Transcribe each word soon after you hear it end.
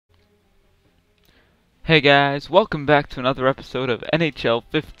Hey guys, welcome back to another episode of NHL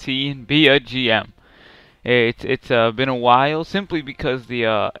 15 Be a GM. It's been a while simply because the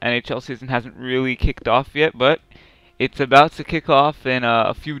NHL season hasn't really kicked off yet, but it's about to kick off in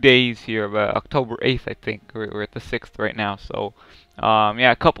a few days here, October 8th I think. We're at the 6th right now, so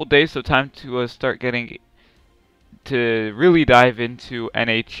yeah, a couple days, so time to start getting to really dive into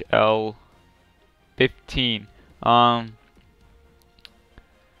NHL 15.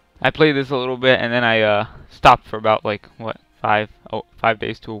 I played this a little bit and then I stopped for about like what 5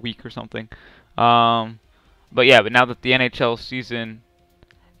 days to a week or something. But yeah, but now that the NHL season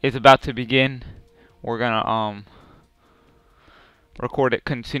is about to begin, we're gonna record it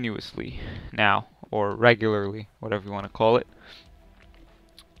continuously now, or regularly, whatever you want to call it.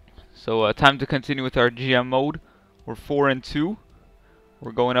 So time to continue with our GM mode. We're 4-2.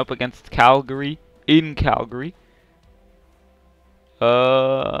 We're going up against Calgary in Calgary.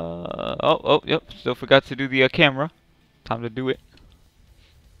 Yep, still forgot to do the camera. Time to do it.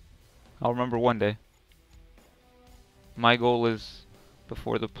 I'll remember one day. My goal is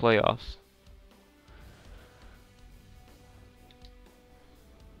before the playoffs.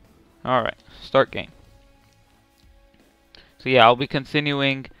 Alright, start game. So yeah, I'll be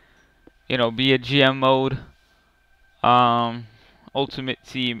continuing, be a GM mode, Ultimate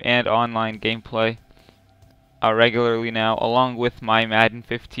Team, and online gameplay. Regularly now, along with my Madden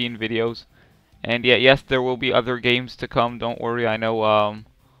 15 videos. And yeah, yes, there will be other games to come. Don't worry. I know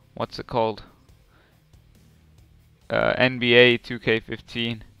what's it called? NBA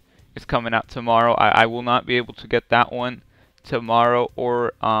 2K15 is coming out tomorrow. I will not be able to get that one tomorrow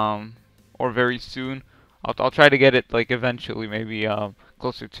or very soon. I'll try to get it like eventually, maybe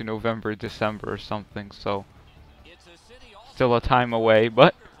closer to November, December or something. So still a time away,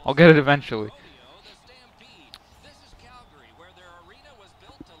 but I'll get it eventually.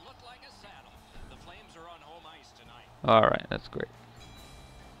 Alright, that's great.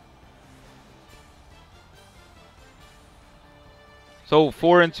 So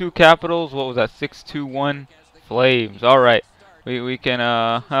 4-2 Capitals, what was that? 6-2-1 Flames. Alright. We can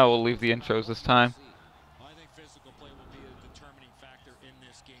we'll leave the intros this time. I think physical play will be a determining factor in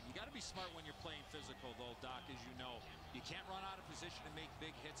this game. You got to be smart when you're playing physical though, Doc, as you know. You can't run out of position and make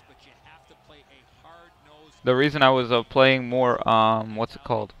big hits, but you have to play a hard-nosed. The reason I was playing more what's it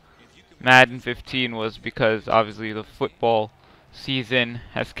called? Madden 15 was because obviously the football season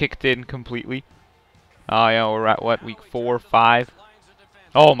has kicked in completely. Yeah, we're at what, week 4, 5?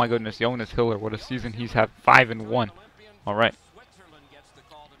 Oh my goodness, Jonas Hiller, what a season he's had, 5-1. All right. Switzerland gets the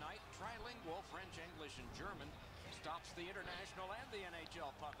call tonight. Trilingual French, English, and German stops the international and the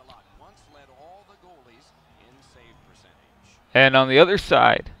NHL puck a lot. Once led all the goalies in save percentage. And on the other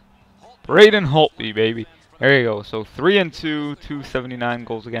side, Braden Holtby, baby. There you go. So 3-2, 279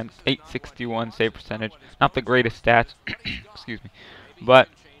 goals against, 861 save percentage. Not the greatest stats, excuse me, but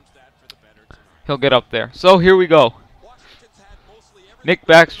he'll get up there. So here we go. Nick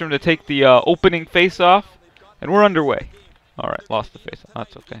Backstrom to take the opening face-off, and we're underway. All right, lost the face-off.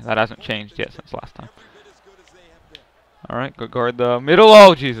 That's okay. That hasn't changed yet since last time. All right, good guard the middle.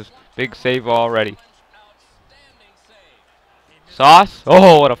 Oh Jesus, big save already. Sauce.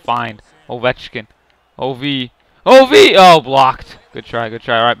 Oh, what a find. Ovechkin. OV. OV! Oh, blocked. Good try, good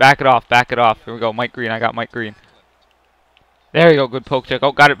try. All right, back it off, back it off. Here we go, Mike Green. I got Mike Green. There you go, good poke check.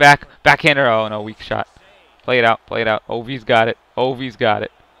 Oh, got it back. Backhander. Oh, no, weak shot. Play it out, play it out. OV's got it. OV's got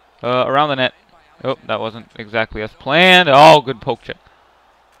it. Around the net. Oh, that wasn't exactly as planned. Oh, good poke check.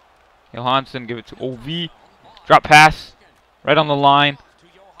 Johansson, give it to OV. Drop pass. Right on the line.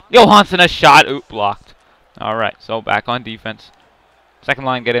 Johansson, a shot. Oop, blocked. All right, so back on defense. Second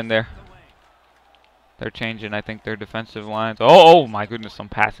line, get in there. They're changing, I think, their defensive lines. Oh my goodness, I'm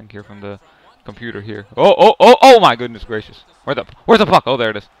passing here from the computer here. Oh my goodness gracious. Where's the puck? Oh,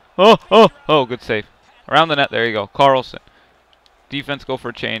 there it is. Oh, good save. Around the net, there you go. Carlson. Defense, go for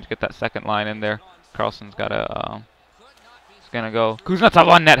a change. Get that second line in there. Carlson's got to, he's going to go. Kuznetsov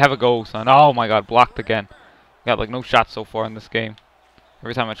on net, have a go, son. Oh my god, blocked again. Got like no shots so far in this game.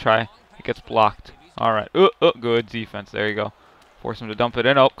 Every time I try, it gets blocked. Alright, good defense. There you go. Force him to dump it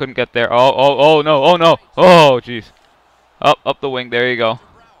in. Oh, couldn't get there. Oh no. Oh, jeez. Up the wing. There you go.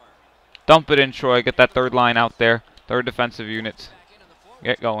 Dump it in, Troy. Get that third line out there. Third defensive units.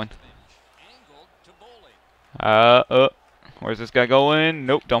 Get going. Where's this guy going?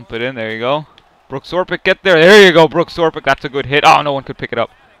 Nope, dump it in. There you go. Brooks Orpik, get there. There you go, Brooks Orpik. That's a good hit. Oh, no one could pick it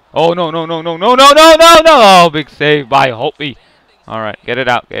up. Oh, no. Oh, big save by Holtby. All right, get it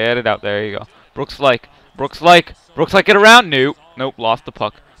out. Get it out. There you go. Brooks like, get around. Nope, lost the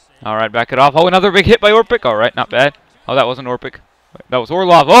puck. All right, back it off. Oh, another big hit by Orpik. All right, not bad. Oh, that wasn't Orpik. That was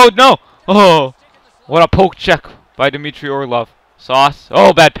Orlov. Oh, no. What a poke check by Dmitry Orlov. Sauce.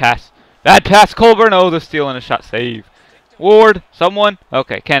 Oh, bad pass. Bad pass, Colburn. Oh, the steal and a shot save. Ward, someone.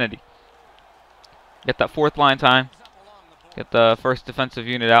 Okay, Kennedy. Get that fourth line time. Get the first defensive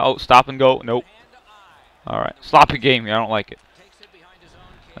unit out. Oh, stop and go. Nope. All right, sloppy game here. I don't like it.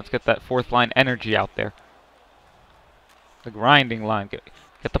 Let's get that fourth line energy out there. The grinding line. Get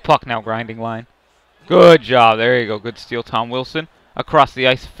the puck now, grinding line. Good job. There you go. Good steal, Tom Wilson. Across the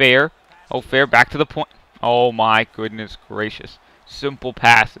ice, Fair. Oh, Fair, back to the point. Oh, my goodness gracious. Simple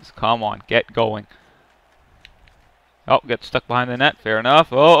passes. Come on, get going. Oh, get stuck behind the net. Fair enough.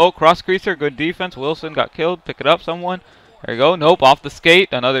 Oh, cross creaser. Good defense. Wilson got killed. Pick it up, someone. There you go. Nope, off the skate.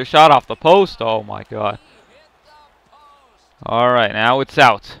 Another shot off the post. Oh, my God. All right, now it's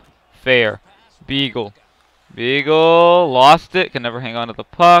out. Fair. Beagle. Beagle lost it. Can never hang on to the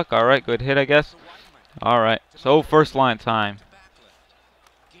puck. All right, good hit, I guess. All right, so first line time.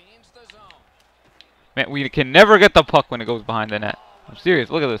 Man, we can never get the puck when it goes behind the net. I'm serious.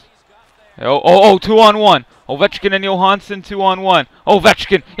 Look at this. Oh, 2-on-1. Ovechkin and Johansson, 2-on-1.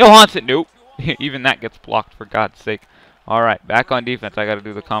 Ovechkin, Johansson. Nope. Even that gets blocked, for God's sake. All right, back on defense. I got to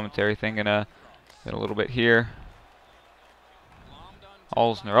do the commentary thing in a little bit here.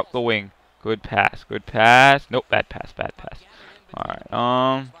 Olsner up the wing. Good pass. Good pass. Nope, bad pass. Bad pass. All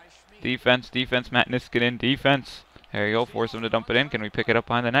right. Defense. Matt Niskanen. Defense. There you go. Force him to dump it in. Can we pick it up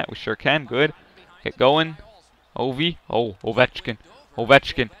behind the net? We sure can. Good. Get going. Ovi. Oh, Ovechkin.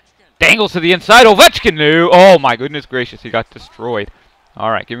 Ovechkin. Dangles to the inside. Ovechkin. No. Oh, my goodness gracious. He got destroyed.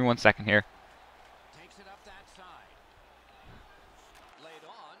 All right. Give me 1 second here.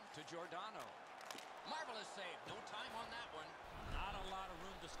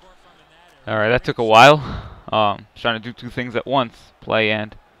 All right. That took a while. Trying to do two things at once. Play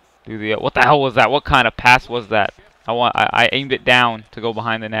and do the... what the hell was that? What kind of pass was that? I aimed it down to go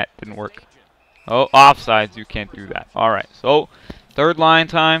behind the net. Didn't work. Oh, offsides. You can't do that. All right. So, third line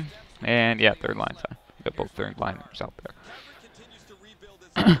time. And, yeah, third line time. We got both third liners out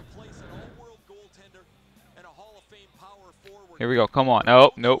there. Here we go. Come on.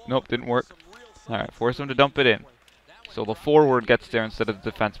 Oh, nope. Didn't work. All right. Force him to dump it in. So the forward gets there instead of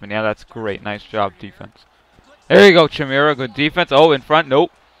the defenseman. Yeah, that's great. Nice job, defense. There you go, Chimera. Good defense. Oh, in front.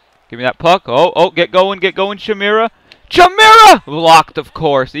 Nope. Give me that puck. Oh, get going, Chimera. Chimera! Blocked, of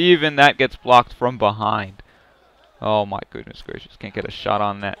course. Even that gets blocked from behind. Oh, my goodness gracious. Can't get a shot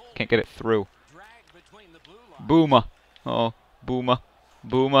on that. Can't get it through. Booma. Oh,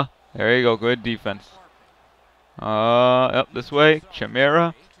 Booma. There you go. Good defense. Up this way.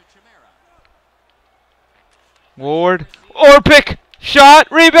 Chimera. Ward. Orpik!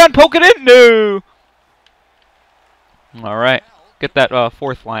 Shot! Rebound! Poke it in! No! Alright. Get that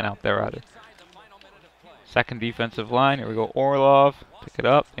fourth line out there, rather. Second defensive line. Here we go. Orlov. Pick it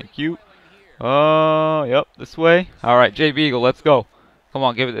up. Thank you. Yep. This way. Alright, Jay Beagle. Let's go. Come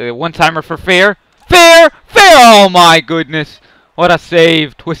on. Give it a one-timer for Fair. Fair! Oh, my goodness. What a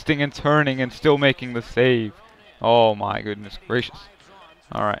save. Twisting and turning and still making the save. Oh, my goodness gracious.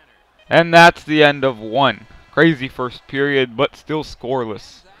 Alright. And that's the end of one. Crazy first period, but still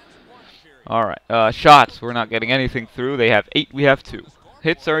scoreless. Alright, shots. We're not getting anything through. They have 8, we have 2.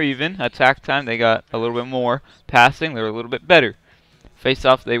 Hits are even. Attack time, they got a little bit more. Passing, they're a little bit better.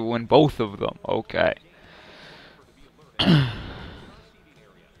 Face-off, they win both of them. Okay.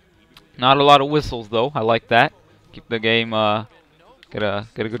 Not a lot of whistles, though. I like that. Keep the game, get a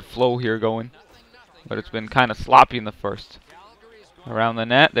good flow here going. But it's been kind of sloppy in the first. Around the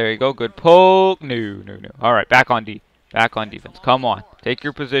net. There you go. Good poke. No. All right. Back on D. Back on defense. Come on. Take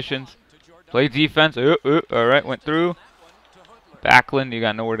your positions. Play defense. All right. Went through. Backlund. You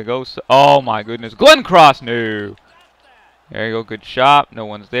got nowhere to go. So, oh, my goodness. Glenn Cross. No. There you go. Good shot. No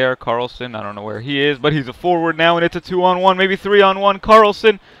one's there. Carlson. I don't know where he is, but he's a forward now, and it's a 2-on-1, maybe 3-on-1.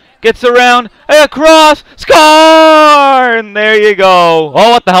 Carlson gets around. Across. Score! And there you go.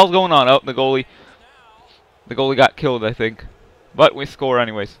 Oh, what the hell's going on? Oh, the goalie. The goalie got killed, I think. But we score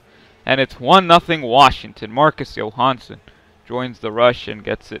anyways. And it's 1-0 Washington. Marcus Johansson joins the rush and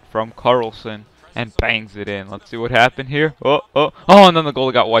gets it from Carlson and bangs it in. Let's see what happened here. Oh, and then the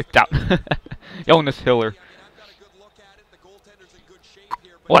goalie got wiped out. Jonas Hiller.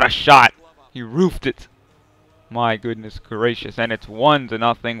 What a shot. He roofed it. My goodness gracious. And it's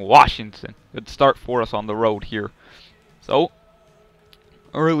 1-0 Washington. Good start for us on the road here. So,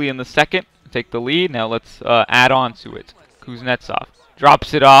 early in the second, take the lead. Now let's add on to it. Kuznetsov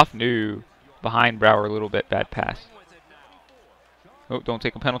drops it off. No. Behind Brower a little bit. Bad pass. Oh, don't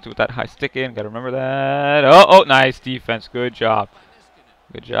take a penalty with that high stick in. Got to remember that. Oh, nice defense. Good job.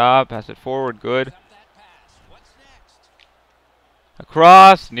 Good job. Pass it forward. Good.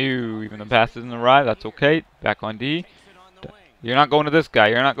 Across. No. Even the pass doesn't arrive. That's okay. Back on D. You're not going to this guy.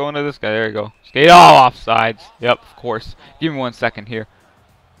 You're not going to this guy. There you go. Skate. Oh, offsides. Yep, of course. Give me 1 second here.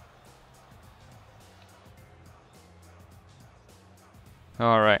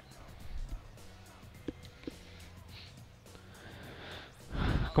 All right.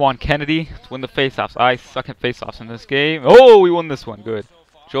 Come on, Kennedy. Let's win the faceoffs. I suck at faceoffs in this game. Oh, we won this one. Good.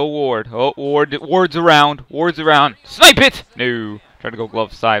 Joe Ward. Oh, Ward's around. Ward's around. Snipe it! No. Try to go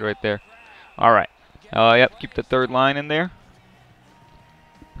glove side right there. All right. Yep, keep the third line in there.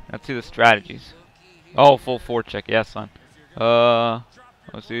 Let's see the strategies. Oh, full forecheck. Yeah, son.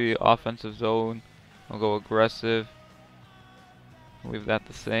 Let's see offensive zone. We'll go aggressive. Leave that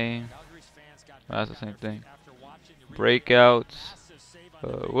the same. That's the same thing. Breakouts.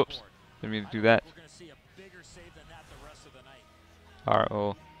 Whoops. Didn't mean to do that. Alright,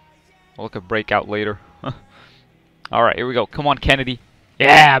 we'll look at breakout later. Alright, here we go. Come on, Kennedy.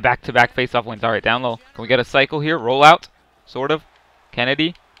 Yeah, back-to-back face-off wins. Alright, down low. Can we get a cycle here? Roll out. Sort of.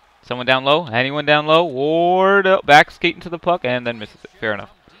 Kennedy. Someone down low. Anyone down low. Ward up. Back skating to the puck and then misses it. Fair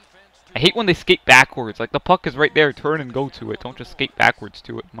enough. I hate when they skate backwards. Like, the puck is right there. Turn and go to it. Don't just skate backwards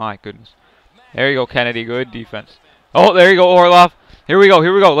to it. My goodness. There you go, Kennedy. Good defense. Oh, there you go, Orlov. Here we go.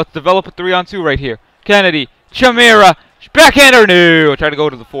 Here we go. Let's develop a 3-on-2 right here. Kennedy. Chimera. Backhander. No. Tried to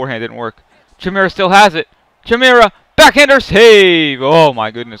go to the forehand. Didn't work. Chimera still has it. Chimera. Backhander. Save. Oh, my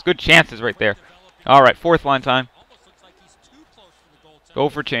goodness. Good chances right there. All right. Fourth line time. Go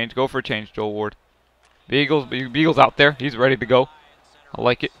for change. Go for change, Joel Ward. Beagle's out there. He's ready to go. I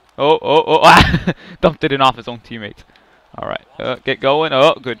like it. Oh. Dumped it in off his own teammates. All right. Get going.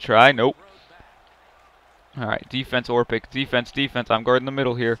 Oh, good try. Nope. All right. Defense, Orpik. Defense. I'm guarding the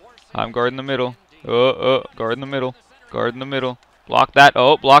middle here. I'm guarding the middle. Guard in the middle. Guard in the middle. Block that.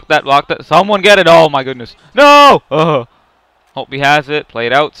 Oh, block that. Block that. Someone get it. Oh, my goodness. No! Hope he has it. Play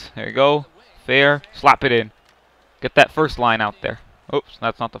it out. There you go. Fair. Slap it in. Get that first line out there. Oops,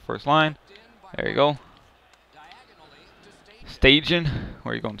 that's not the first line. There you go. Staging.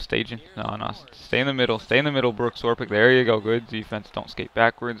 Where are you going, staging? No. Stay in the middle. Stay in the middle, Brooks Orpik. There you go. Good defense. Don't skate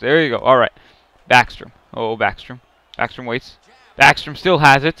backwards. There you go. All right. Backstrom. Oh, Backstrom. Backstrom waits. Backstrom still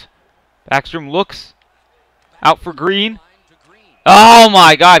has it. Backstrom looks. Out for Green. Oh,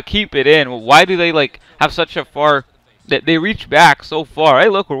 my God. Keep it in. Well, why do they, like, have such a far... They reach back so far. Hey,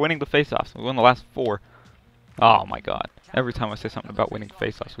 look, we're winning the faceoffs. We won the last 4. Oh, my God. Every time I say something about winning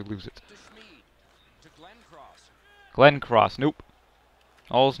faceoffs, we lose it. Glenn Cross. Nope.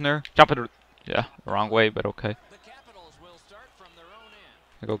 Olsner. Chop it. Yeah, the wrong way, but okay.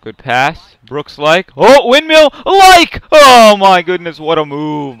 There go. Good pass. Brooks like. Oh, windmill. Like. Oh, my goodness. What a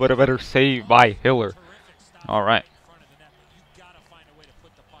move. But a better save by Hiller. All right.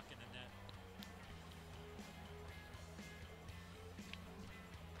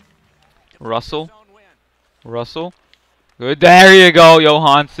 Russell. Good. There you go,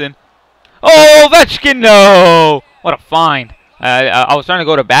 Johansson. Oh, Ovechkin, no! What a find. I was trying to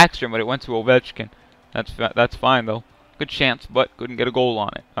go to Backstrom, but it went to Ovechkin. That's fine, though. Good chance, but couldn't get a goal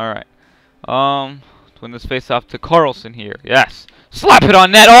on it. All right. Twin this face-off to Carlson here. Yes. Slap it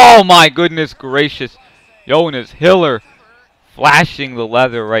on net. Oh, my goodness gracious. Jonas Hiller flashing the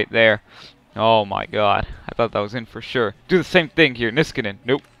leather right there. Oh, my God. I thought that was in for sure. Do the same thing here. Niskanen.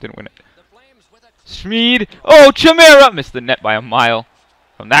 Nope, didn't win it. Schmid. Oh, Chimera. Missed the net by a mile.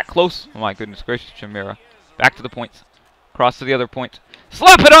 From that close. Oh, my goodness gracious, Chimera. Back to the points. Cross to the other point.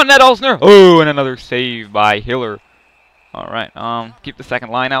 Slap it on net, Olsner. Oh, and another save by Hiller. All right. Keep the second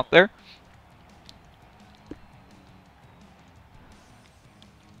line out there.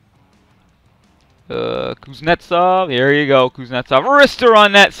 Kuznetsov. There you go, Kuznetsov. Wrister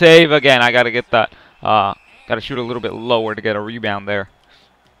on net. Save again. I got to get that. Got to shoot a little bit lower to get a rebound there.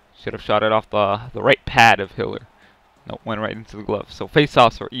 Should have shot it off the right pad of Hiller. No, went right into the glove. So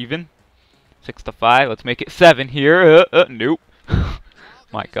face-offs are even. 6-5. Let's make it 7 here. Nope.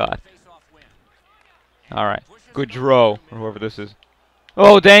 My God. All right. Good draw, or whoever this is.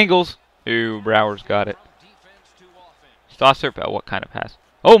 Oh, Dangles. Ooh, Brower's got it. Stosser, what kind of pass?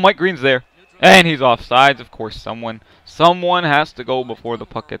 Oh, Mike Green's there. And he's offsides. Of course, someone has to go before the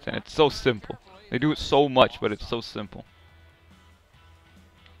puck gets in. It's so simple. They do it so much, but it's so simple.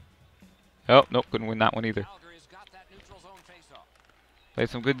 Oh, nope, couldn't win that one either. Play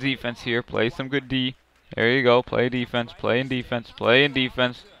some good defense here. Play some good D. There you go. Play defense. Play in defense. Play in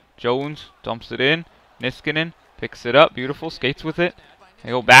defense. Jones dumps it in. Niskanen picks it up. Beautiful. Skates with it.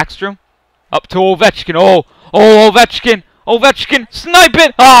 There you go. Backstrom. Up to Ovechkin. Oh, Ovechkin. Ovechkin. Snipe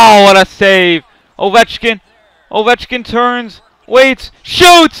it. Oh, what a save. Ovechkin. Ovechkin turns. Waits.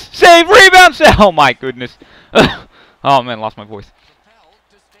 Shoots. Save. Rebound. Oh, my goodness. Oh, man. Lost my voice.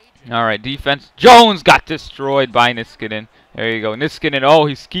 All right, defense. Jones got destroyed by Niskanen. There you go. Niskanen, oh,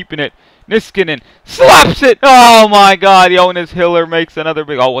 he's keeping it. Niskanen slaps it. Oh, my God. Jonas Hiller makes another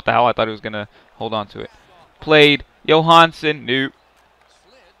big... Oh, what the hell? I thought he was going to hold on to it. Played. Johansson. Nope.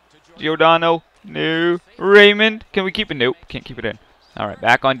 Giordano. No. Raymond. Can we keep it? Nope. Can't keep it in. All right,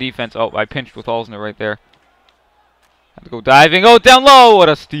 back on defense. Oh, I pinched with Olsner right there. Had to go diving. Oh, down low. What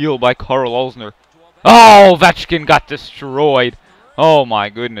a steal by Karl Olsner. Oh, Ovechkin got destroyed. Oh, my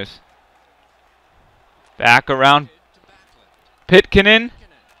goodness. Back around. Pitkanen,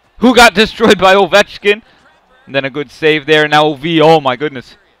 who got destroyed by Ovechkin. And then a good save there. Now OV. Oh, my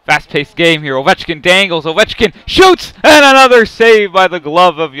goodness. Fast-paced game here. Ovechkin dangles. Ovechkin shoots. And another save by the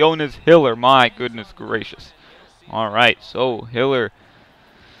glove of Jonas Hiller. My goodness gracious. All right, so Hiller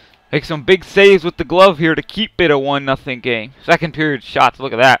makes some big saves with the glove here to keep it a 1-0 game. Second period shots.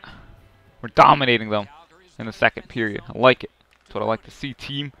 Look at that. We're dominating them in the second period. I like it. That's what I like to see,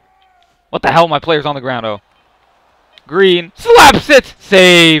 team. What the hell? My player's on the ground. Oh. Green slaps it.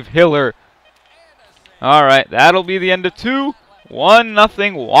 Save Hiller. All right, that'll be the end of 2.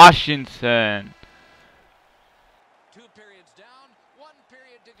 1-0 Washington. 2 periods down, 1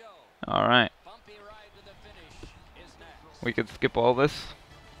 period to go. All right. Bumpy ride to the finish is next. We could skip all this.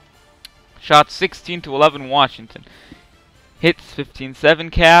 Shots 16-11 Washington. Hits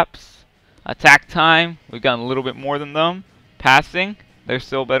 15-7 caps. Attack time, we've gotten a little bit more than them. Passing, they're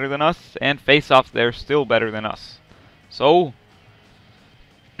still better than us. And face-offs, they're still better than us. So,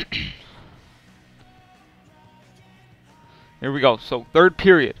 here we go. So, third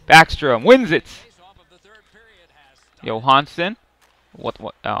period. Backstrom wins it. Johansson. What?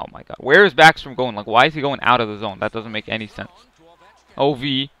 Oh, my God. Where is Backstrom going? Like, why is he going out of the zone? That doesn't make any sense.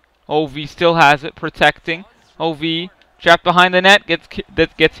 OV. OV still has it. Protecting. OV. Trapped behind the net.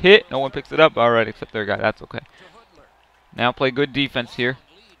 Gets hit. No one picks it up. All right, except their guy. That's okay. Now play good defense here.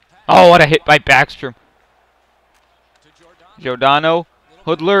 Oh, what a hit by Backstrom. Giordano.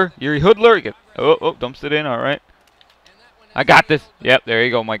 Hoodler. Yuri Hoodler. Oh, dumps it in. All right. I got this. Yep, there you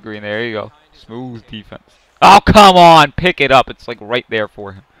go, Mike Green. There you go. Smooth defense. Oh, come on. Pick it up. It's like right there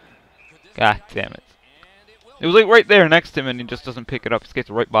for him. God damn it. It was like right there next to him, and he just doesn't pick it up. He skates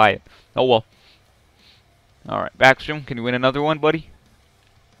right by it. Oh, well. All right, Backstrom. Can you win another one, buddy?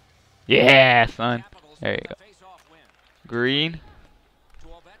 Yeah, son. There you go. Green.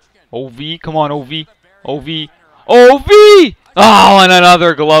 OV. Come on, OV. OV. OV! Oh, and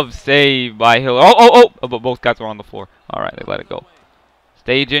another glove save by Hiller. Oh, but both guys were on the floor. All right, they let it go.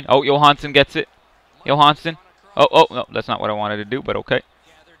 Staging. Oh, Johansson gets it. Johansson. Oh, no, that's not what I wanted to do, but okay.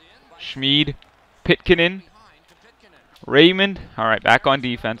 Schmid. Pitkanen. Raymond. All right, back on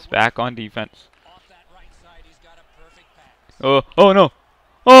defense. Back on defense. Oh, no.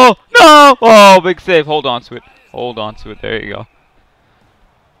 Oh, no! Oh, big save. Hold on to it. Hold on to it. There you go.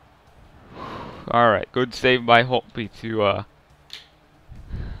 All right, good save by Holtby to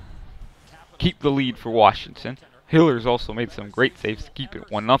keep the lead for Washington. Hiller's also made some great saves to keep it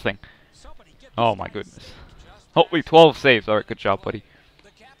 1-0. Oh my goodness. Holtby 12 saves. All right, good job, buddy.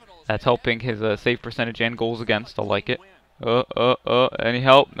 That's helping his save percentage and goals against. I like it. Any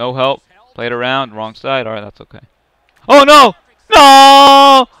help? No help. Played around. Wrong side. All right, that's okay. Oh no!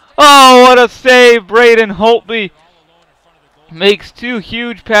 No! Oh, what a save, Braden Holtby. Makes 2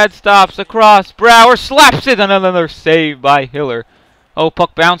 huge pad stops across. Brower slaps it. Another save by Hiller. Oh,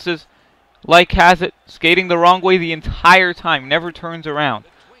 puck bounces. Like has it. Skating the wrong way the entire time. Never turns around.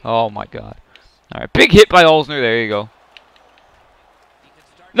 Oh, my God. All right, big hit by Olsner. There you go.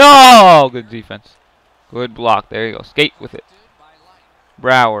 No! Good defense. Good block. There you go. Skate with it.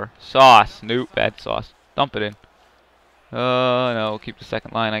 Brower. Sauce. Nope, bad sauce. Dump it in. No. Keep the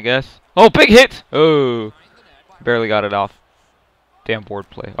second line, I guess. Oh, big hit! Oh. Barely got it off. Damn board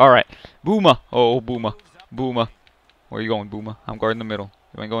play. All right. Booma. Oh, Booma. Booma. Where are you going, Booma? I'm guarding the middle.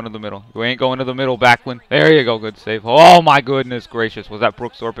 You ain't going to the middle. You ain't going to the middle, Backlund. There you go. Good save. Oh, my goodness gracious. Was that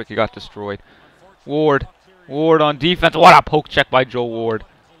Brooks Orpik? He got destroyed. Ward. Ward on defense. What a poke check by Joe Ward.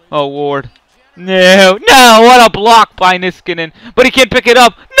 Oh, Ward. No. What a block by Niskanen. But he can't pick it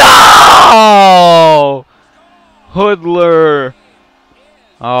up. No! Hoodler.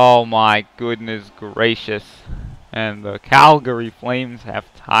 Oh, my goodness gracious. And the Calgary Flames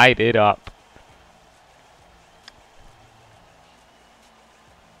have tied it up.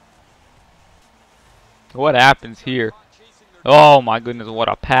 What happens here? Oh my goodness, what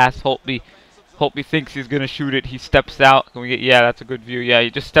a pass. Holtby thinks he's going to shoot it. He steps out. Can we get, yeah, that's a good view. Yeah, he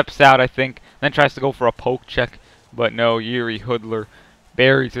just steps out, I think. Then tries to go for a poke check. But no, Yuri Hoodler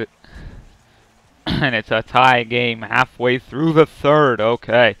buries it. And it's a tie game halfway through the third.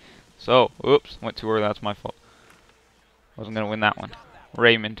 Okay. So, oops, went too early. That's my fault. Wasn't going to win that one.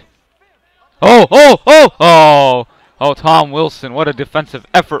 Raymond. Oh, oh, oh, oh. Oh, Tom Wilson, what a defensive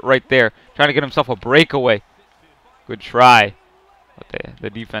effort right there. Trying to get himself a breakaway. Good try. But the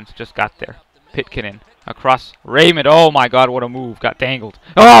defense just got there. Pitkin across Raymond. Oh my God, what a move. Got dangled.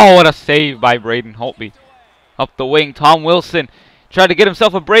 Oh, what a save by Braden Holtby. Up the wing, Tom Wilson. Tried to get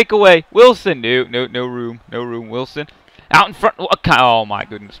himself a breakaway. Wilson, no room. No room, Wilson. Out in front. Oh my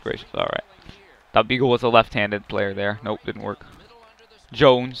goodness gracious. All right. Thought Beagle was a left-handed player there. Nope, didn't work.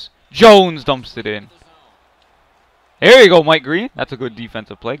 Jones dumps it in. There you go, Mike Green. That's a good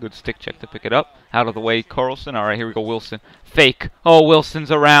defensive play. Good stick check to pick it up. Out of the way, Carlson. All right, here we go, Wilson. Fake. Oh,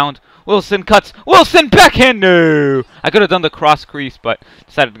 Wilson's around. Wilson cuts. Wilson backhand. No. I could have done the cross crease, but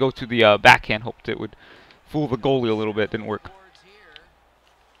decided to go to the backhand. Hoped it would fool the goalie a little bit. Didn't work.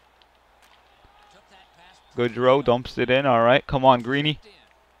 Goodrow dumps it in. All right, come on, Greeny.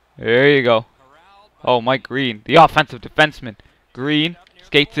 There you go. Oh, Mike Green, the offensive defenseman. Green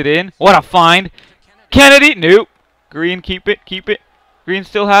skates it in. What a find. Kennedy. Nope. Green, keep it. Green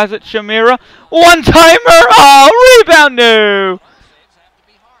still has it. Shamira. One-timer. Oh, rebound. No.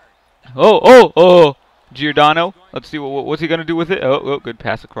 Oh. Giordano. Let's see what's he going to do with it. Oh, good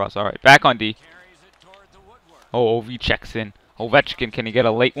pass across. All right, back on D. Oh, OV checks in. Ovechkin, can he get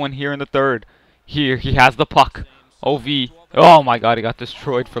a late one here in the third? Here, he has the puck. OV. Oh, my God, he got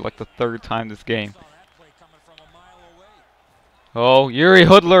destroyed for like the third time this game. Oh, Yuri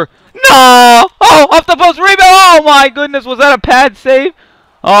Hudler. No! Oh, off the post rebound. Oh, my goodness. Was that a pad save?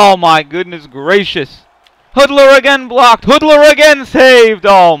 Oh, my goodness gracious. Hudler again blocked. Hudler again saved.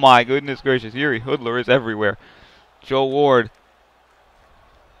 Oh, my goodness gracious. Yuri Hudler is everywhere. Joe Ward.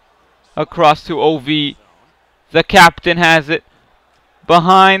 Across to OV. The captain has it.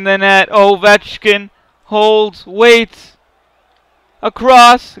 Behind the net. Ovechkin holds, waits.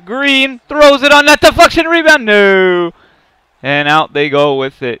 Across. Green throws it on net. Deflection rebound. No. And out they go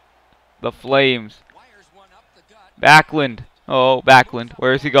with it. The Flames. Backlund. Oh, Backlund.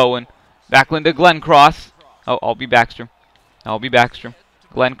 Where is he going? Backlund to Glenn Cross. Oh, I'll be Backstrom.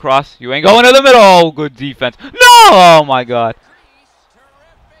 Glenn Cross. You ain't going to the middle. Oh, good defense. No! Oh, my God.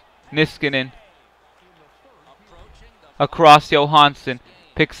 Niskanen. Across Johansson.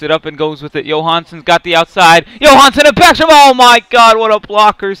 Picks it up and goes with it. Johansson's got the outside. Johansson and Backstrom. Oh, my God. What a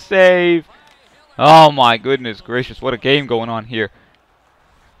blocker save. Oh, my goodness gracious. What a game going on here.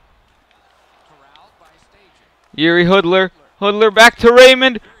 Yuri Hudler. Hudler back to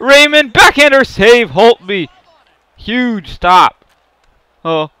Raymond. Raymond, backhander save. Holtby. Huge stop.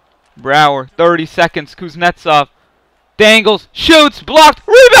 Oh, Brouwer. 30 seconds. Kuznetsov. Dangles. Shoots. Blocked.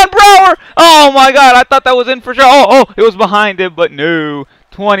 Rebound, Brouwer. Oh, my God. I thought that was in for sure. Oh, it was behind him, but no.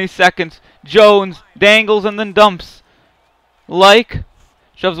 20 seconds. Jones dangles and then dumps.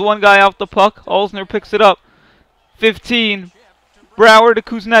 Shoves one guy off the puck. Olsner picks it up. 15. Brouwer to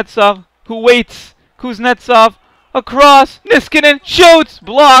Kuznetsov, who waits. Kuznetsov across. Niskanen shoots.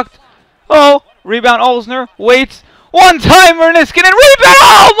 Blocked. Oh, rebound Olsner. Waits. One-timer Niskanen. Rebound.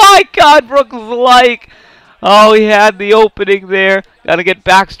 Oh, my God. Brooks Laich. Oh, he had the opening there. Got to get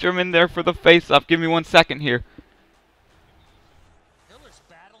Backstrom in there for the face-off. Give me 1 second here.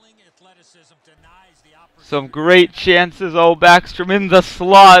 Some great chances. Oh, Backstrom in the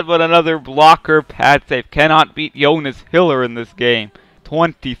slot, but another blocker pad save. Cannot beat Jonas Hiller in this game.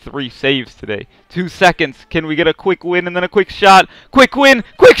 23 saves today. 2 seconds. Can we get a quick win and then a quick shot? Quick win.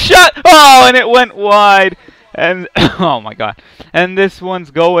 Quick shot. Oh, and it went wide. And, oh, my God. And this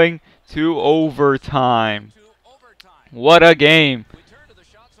one's going to overtime. What a game.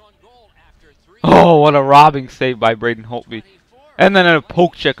 Oh, what a robbing save by Braden Holtby. And then a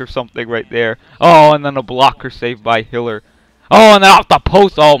poke check or something right there. Oh, and then a blocker save by Hiller. Oh, and then off the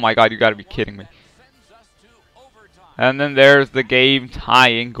post. Oh, my God, you got to be kidding me. And then there's the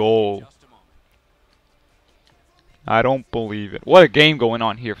game-tying goal. I don't believe it. What a game going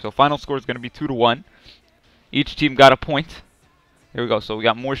on here. So final score is going to be 2-1. Each team got a point. Here we go. So we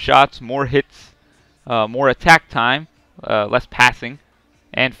got more shots, more hits, more attack time, less passing.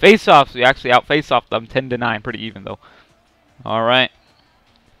 And face-offs, we actually out-face-off them 10-9. Pretty even, though. All right.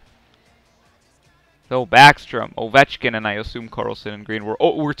 So Backstrom, Ovechkin, and I assume Carlson and Green. We're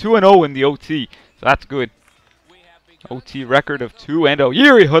 2-0 in the OT, so that's good. OT record of 2-0.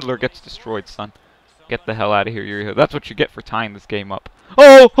 Yuri Hudler gets destroyed, son. Get the hell out of here, Yuri Hudler. That's what you get for tying this game up.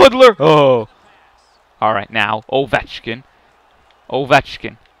 Oh, Hudler. Oh. All right, now Ovechkin.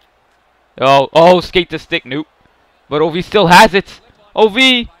 Ovechkin. Oh, skate to stick. Nope. But OV still has it.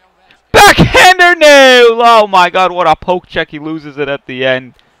 OV. Backhander, no! Oh my God, what a poke check. He loses it at the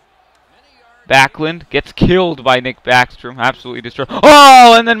end. Backlund gets killed by Nick Backstrom. Absolutely destroyed.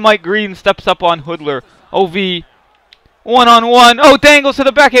 Oh, and then Mike Green steps up on Hudler. OV 1-on-1. Oh, dangles to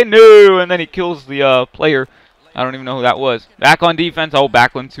the backhand. No, and then he kills the player. I don't even know who that was. Back on defense. Oh,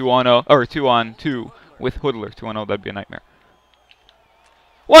 Backlund 2-on-0 or 2-on-2 with Hoodler. 2-on-0. That'd be a nightmare.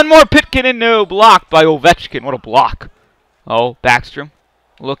 One more Pitkin and no, blocked by Ovechkin. What a block. Oh, Backstrom.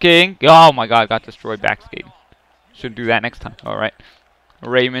 Looking. Oh my God, got destroyed backskating. Should do that next time. All right.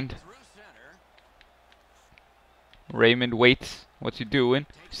 Raymond. Raymond waits. What's he doing?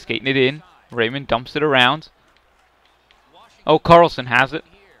 Skating it in. Raymond dumps it around. Oh, Carlson has it.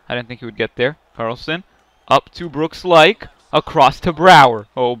 I didn't think he would get there. Carlson. Up to Brooks Like. Across to Brouwer.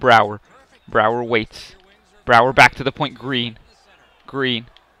 Oh, Brouwer. Brouwer waits. Brouwer back to the point. Green. Green.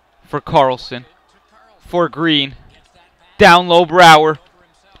 For Carlson. For Green. Down low, Brouwer.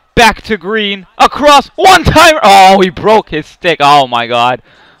 Back to Green. Across. One timer. Oh, he broke his stick. Oh, my God.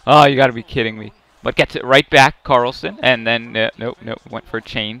 Oh, you got to be kidding me. But gets it right back, Carlson. And then, nope, went for a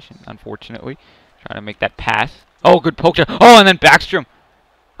change, unfortunately. Trying to make that pass. Oh, good poke shot. Oh, and then Backstrom.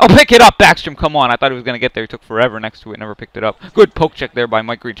 Oh, pick it up, Backstrom. Come on. I thought he was going to get there. He took forever next to it. Never picked it up. Good poke check there by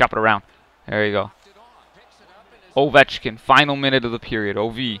Mike Green. Chop it around. There you go. Ovechkin. Final minute of the period.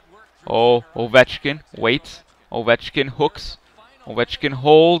 OV. Oh, Ovechkin. Waits. Ovechkin hooks. Ovechkin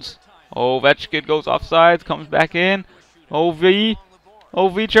holds. Ovechkin goes offsides. Comes back in. OV.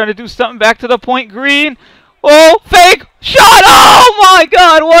 OV trying to do something back to the point. Green. Oh, fake. Shot. Oh, my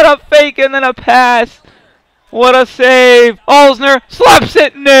God. What a fake and then a pass. What a save. Alzner slaps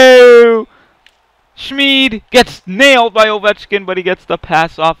it. No. Schmid gets nailed by Ovechkin, but he gets the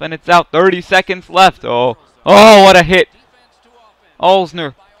pass off, and it's out. 30 seconds left. Oh, what a hit.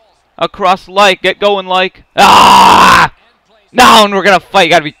 Alzner across Like. Get going, Like. Ah! Now we're going to fight. You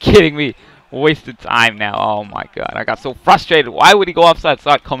got to be kidding me. Wasted time now. Oh, my God. I got so frustrated. Why would he go offside?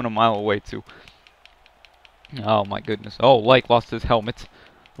 Saw it coming a mile away, too. Oh, my goodness. Oh, Like lost his helmet.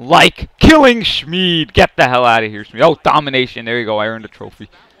 Like killing Schmid. Get the hell out of here, Schmid. Oh, domination. There you go. I earned a trophy.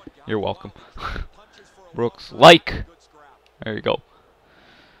 You're welcome. Brooks. Like. There you go.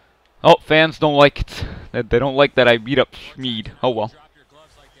 Oh, fans don't like it. They don't like that I beat up Schmid. Oh, well.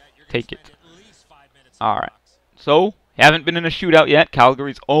 Take it. All right. So, haven't been in a shootout yet.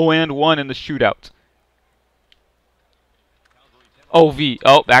 Calgary's 0-1 in the shootout. OV.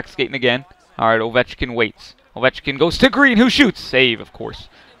 Oh, back skating again. All right, Ovechkin waits. Ovechkin goes to Green, who shoots. Save, of course.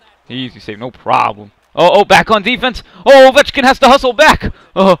 Easy save, no problem. Oh, back on defense. Oh, Ovechkin has to hustle back.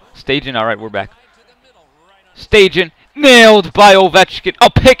 Oh, Stajan. All right, we're back. Stajan nailed by Ovechkin. Oh,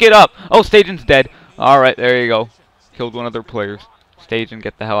 pick it up. Oh, Stajan's dead. All right, there you go. Killed one of their players. Stajan,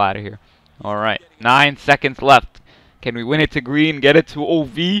 get the hell out of here. All right, 9 seconds left. Can we win it to Green, get it to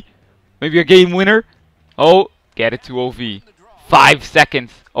OV? Maybe a game winner? Oh, get it to OV. 5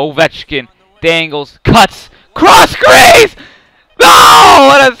 seconds. Ovechkin dangles, cuts, cross crease! No!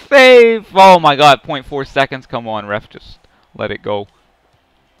 What a save! Oh my God, 0.4 seconds. Come on, ref, just let it go.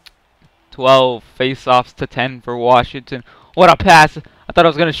 12 face-offs to 10 for Washington. What a pass! I thought I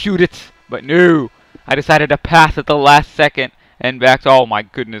was gonna shoot it, but no. I decided to pass at the last second and back. Oh my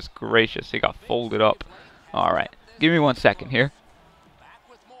goodness gracious, he got folded up. All right, give me 1 second here.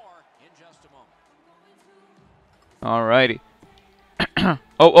 Alrighty.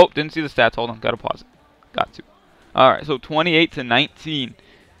 oh, didn't see the stats. Hold on, gotta pause it. Got to. Alright, so 28-19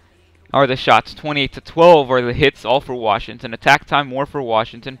 are the shots. 28-12 are the hits, all for Washington. Attack time, more for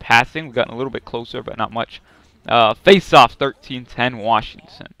Washington. Passing, we've gotten a little bit closer, but not much. Face-off, 13-10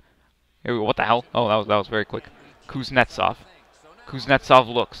 Washington. Here we go. What the hell? Oh, that was very quick. Kuznetsov. Kuznetsov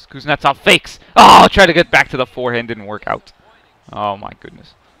looks. Kuznetsov fakes. Oh, tried to get back to the forehand. Didn't work out. Oh, my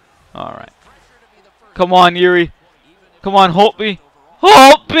goodness. Alright. Come on, Yuri. Come on, Holtby.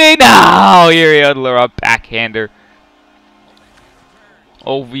 Holtby! No! Yuri Udler, a backhander.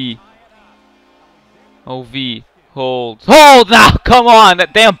 OV. OV. Holds. Hold now! Come on!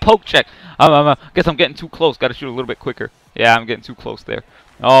 That damn poke check. Guess I'm getting too close. Gotta shoot a little bit quicker. Yeah, I'm getting too close there.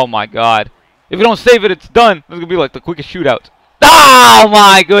 Oh, my God. If you don't save it, it's done. This is gonna be like the quickest shootout. Oh,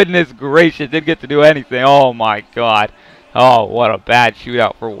 my goodness gracious. Didn't get to do anything. Oh, my God. Oh, what a bad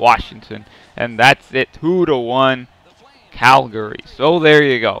shootout for Washington. And that's it. 2-1. Calgary. So there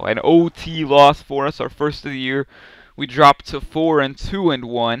you go. An OT loss for us. Our first of the year. We dropped to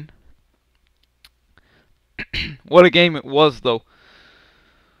 4-2-1. What a game it was, though.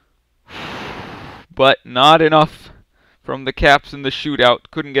 But not enough from the Caps in the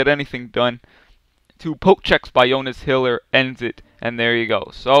shootout. Couldn't get anything done. 2 poke checks by Jonas Hiller ends it. And there you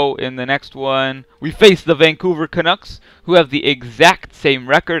go. So in the next one, we face the Vancouver Canucks, who have the exact same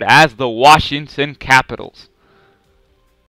record as the Washington Capitals.